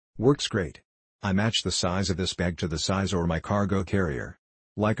Works great. I matched the size of this bag to the size of my cargo carrier.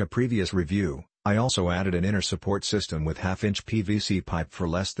 Like a previous review, I also added an inner support system with half-inch PVC pipe for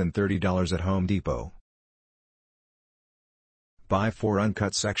less than $30 at Home Depot. Buy 4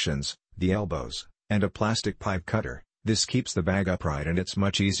 uncut sections, the elbows, and a plastic pipe cutter. This keeps the bag upright and it's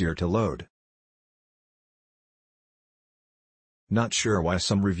much easier to load. Not sure why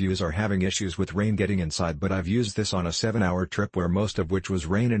some reviews are having issues with rain getting inside, but I've used this on a 7-hour trip where most of which was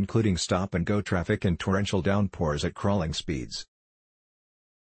rain, including stop-and-go traffic and torrential downpours at crawling speeds.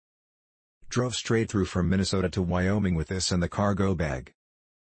 Drove straight through from Minnesota to Wyoming with this and the cargo bag.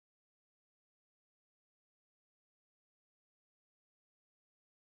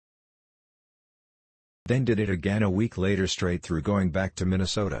 Then did it again a week later straight through going back to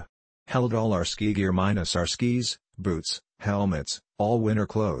Minnesota. Held all our ski gear minus our skis, boots, helmets, all winter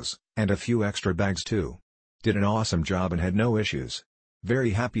clothes, and a few extra bags too. Did an awesome job and had no issues.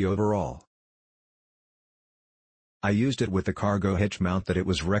 Very happy overall. I used it with the cargo hitch mount that it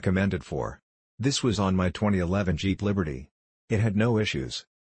was recommended for. This was on my 2011 Jeep Liberty. It had no issues.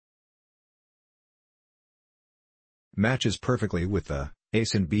 Matches perfectly with the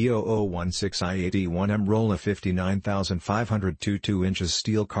ASIN B0016I80-1M ROLA 59502 2-inches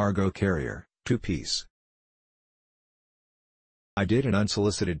steel cargo carrier, 2-piece. I did an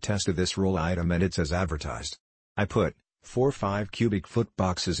unsolicited test of this ROLA item and it's as advertised. I put 4 5 cubic foot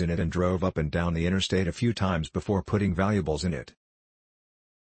boxes in it and drove up and down the interstate a few times before putting valuables in it.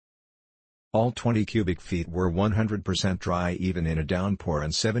 All 20 cubic feet were 100% dry even in a downpour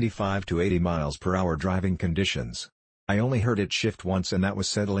and 75 to 80 miles per hour driving conditions. I only heard it shift once and that was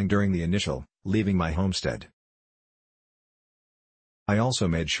settling during the initial, leaving my homestead. I also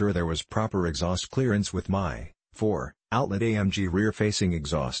made sure there was proper exhaust clearance with my 4-outlet AMG rear-facing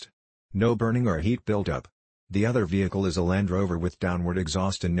exhaust. No burning or heat buildup. The other vehicle is a Land Rover with downward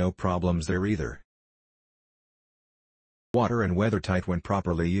exhaust and no problems there either. Water and weather tight when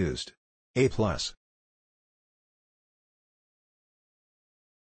properly used. A+.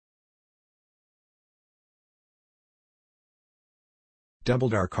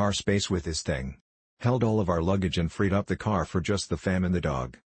 Doubled our car space with this thing. Held all of our luggage and freed up the car for just the fam and the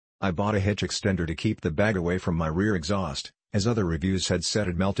dog. I bought a hitch extender to keep the bag away from my rear exhaust, as other reviews had said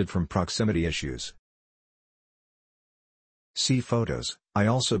it melted from proximity issues. See photos. I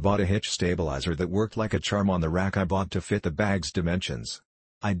also bought a hitch stabilizer that worked like a charm on the rack I bought to fit the bag's dimensions.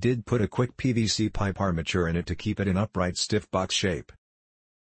 I did put a quick PVC pipe armature in it to keep it in upright stiff box shape.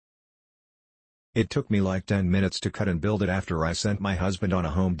 It took me like 10 minutes to cut and build it after I sent my husband on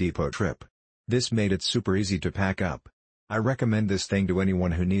a Home Depot trip. This made it super easy to pack up. I recommend this thing to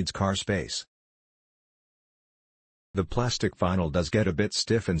anyone who needs car space. The plastic vinyl does get a bit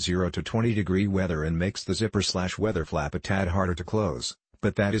stiff in 0 to 20 degree weather and makes the zipper/weather flap a tad harder to close,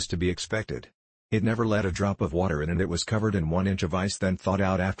 but that is to be expected. It never let a drop of water in and it was covered in 1 inch of ice then thawed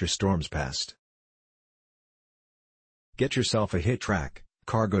out after storms passed. Get yourself a hitch rack,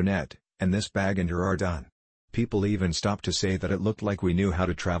 cargo net, and this bag and you're done. People even stopped to say that it looked like we knew how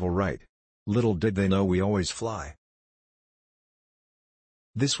to travel right. Little did they know we always fly.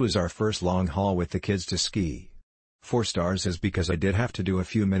 This was our first long haul with the kids to ski. 4 stars is because I did have to do a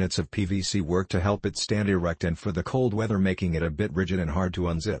few minutes of PVC work to help it stand erect and for the cold weather making it a bit rigid and hard to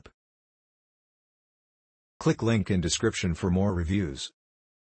unzip. Click link in description for more reviews.